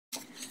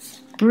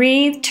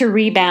Breathe to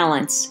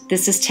rebalance.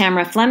 This is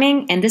Tamara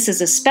Fleming, and this is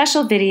a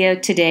special video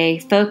today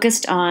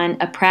focused on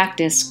a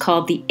practice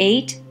called the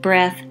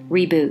 8-breath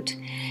reboot.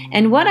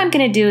 And what I'm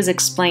going to do is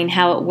explain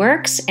how it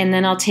works, and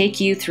then I'll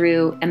take you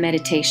through a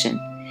meditation.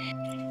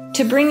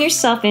 To bring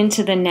yourself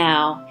into the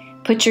now,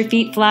 put your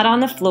feet flat on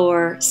the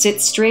floor,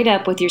 sit straight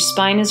up with your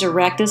spine as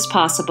erect as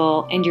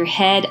possible, and your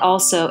head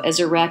also as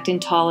erect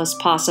and tall as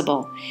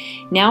possible.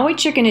 Now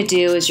what you're going to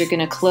do is you're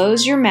going to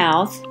close your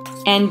mouth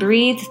and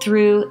breathe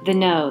through the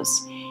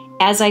nose.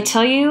 As I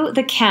tell you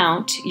the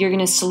count, you're going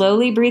to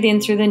slowly breathe in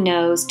through the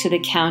nose to the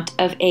count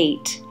of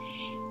 8.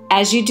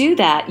 As you do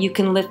that, you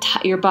can lift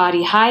your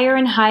body higher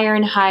and higher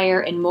and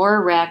higher and more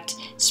erect,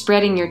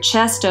 spreading your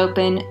chest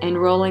open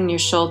and rolling your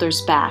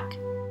shoulders back.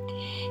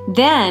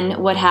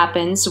 Then what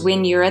happens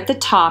when you're at the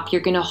top,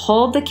 you're going to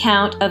hold the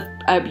count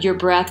of your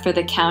breath for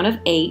the count of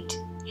 8.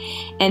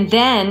 And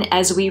then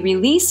as we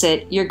release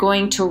it, you're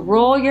going to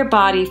roll your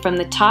body from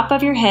the top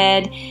of your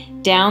head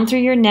down through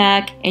your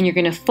neck, and you're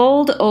going to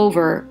fold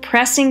over,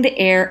 pressing the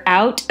air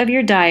out of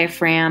your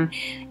diaphragm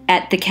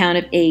at the count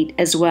of 8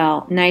 as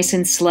well, nice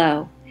and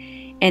slow.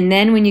 And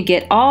then when you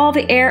get all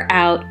the air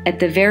out at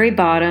the very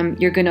bottom,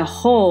 you're going to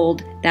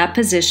hold that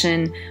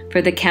position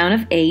for the count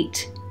of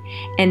 8,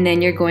 and then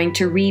you're going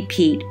to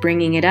repeat,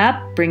 bringing it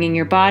up, bringing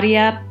your body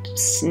up,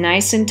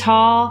 nice and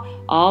tall,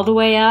 all the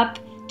way up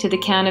to the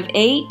count of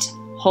 8,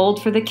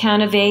 hold for the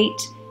count of 8,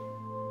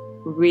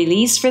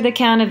 release for the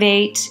count of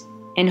 8,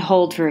 and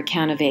hold for a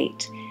count of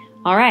 8.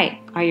 All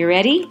right, are you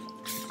ready?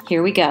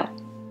 Here we go.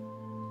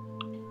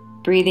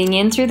 Breathing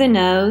in through the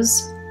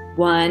nose,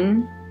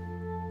 1,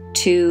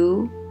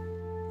 2,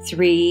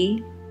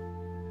 3,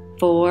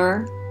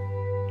 4,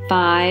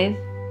 5,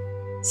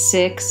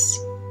 6,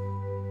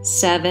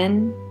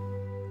 7,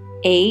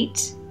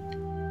 8,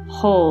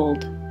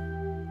 hold,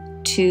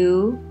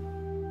 2,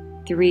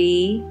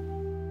 3,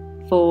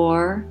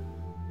 4,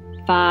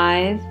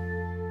 5,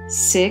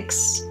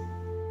 6,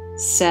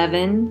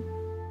 7,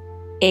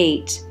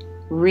 8,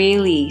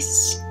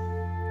 release,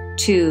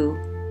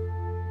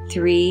 2,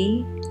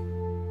 3,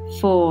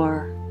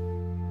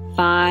 4,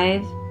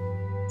 5,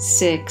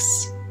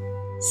 6,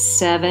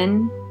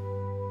 7,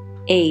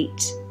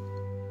 8,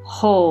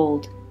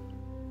 hold,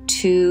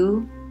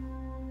 2,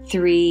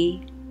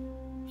 3,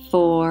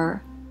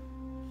 4,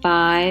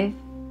 5,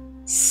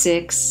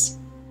 6,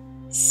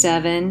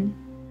 7,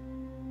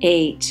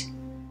 8.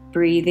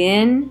 Breathe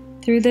in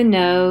through the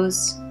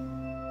nose,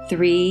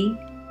 3,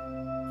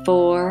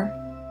 4,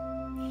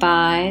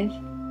 5,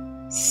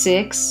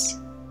 6,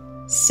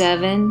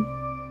 7,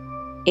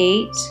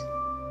 8,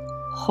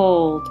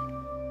 hold,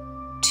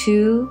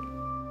 2,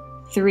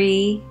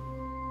 3,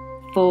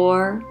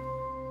 4,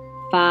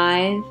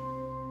 5,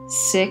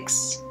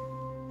 6,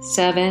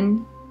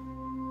 7,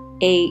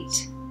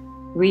 8,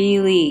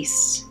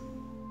 release,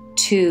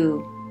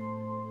 2,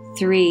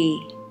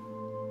 3,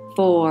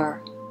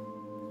 4,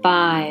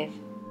 5,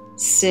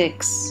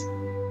 6,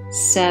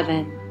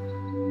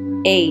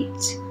 7,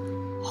 8,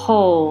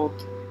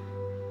 hold,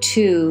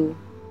 2,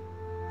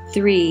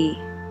 3,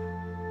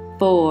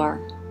 4,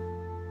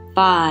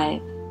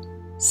 5,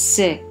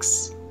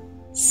 6,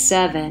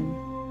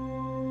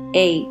 7,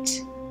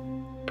 8.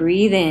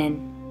 Breathe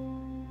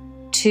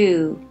in,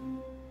 2,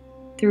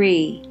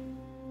 3,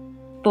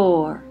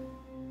 4,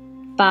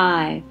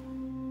 5,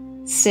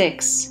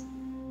 6,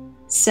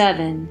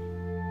 7,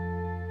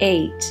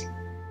 8.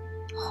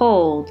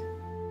 Hold,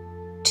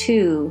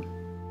 2,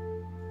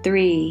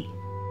 3,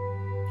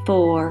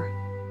 4,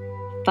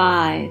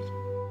 5,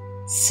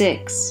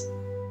 6,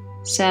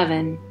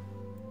 7,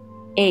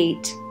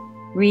 8.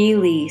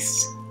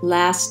 Release.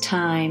 Last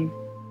time.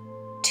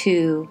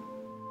 2,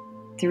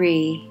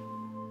 3,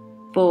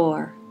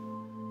 4,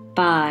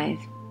 5,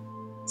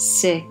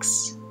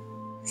 6,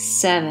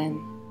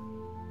 7,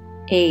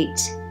 8.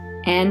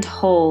 And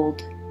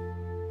hold.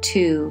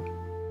 2,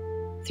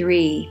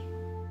 3,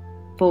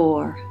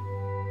 4,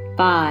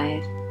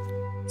 5,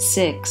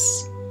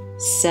 6,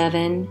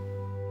 7,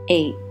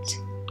 8.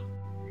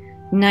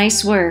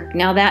 Nice work.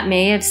 Now that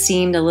may have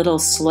seemed a little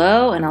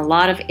slow and a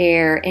lot of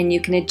air, and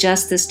you can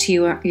adjust this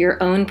to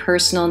your own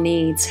personal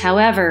needs.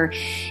 However,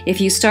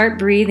 if you start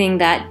breathing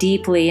that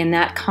deeply and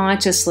that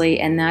consciously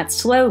and that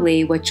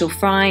slowly, what you'll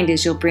find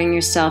is you'll bring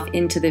yourself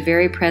into the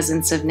very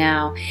presence of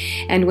now.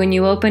 And when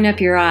you open up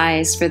your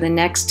eyes for the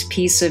next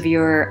piece of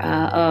your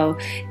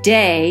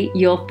day,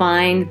 you'll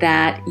find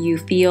that you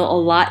feel a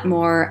lot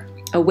more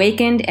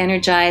awakened,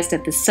 energized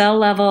at the cell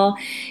level.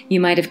 You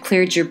might have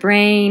cleared your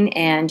brain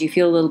and you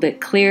feel a little bit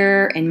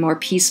clearer and more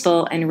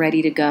peaceful and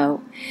ready to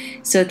go.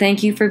 So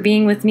thank you for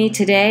being with me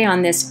today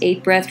on this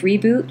 8-breath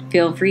reboot.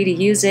 Feel free to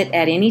use it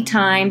at any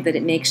time that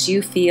it makes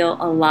you feel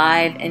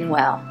alive and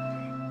well.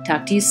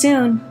 Talk to you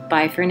soon.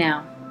 Bye for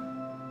now.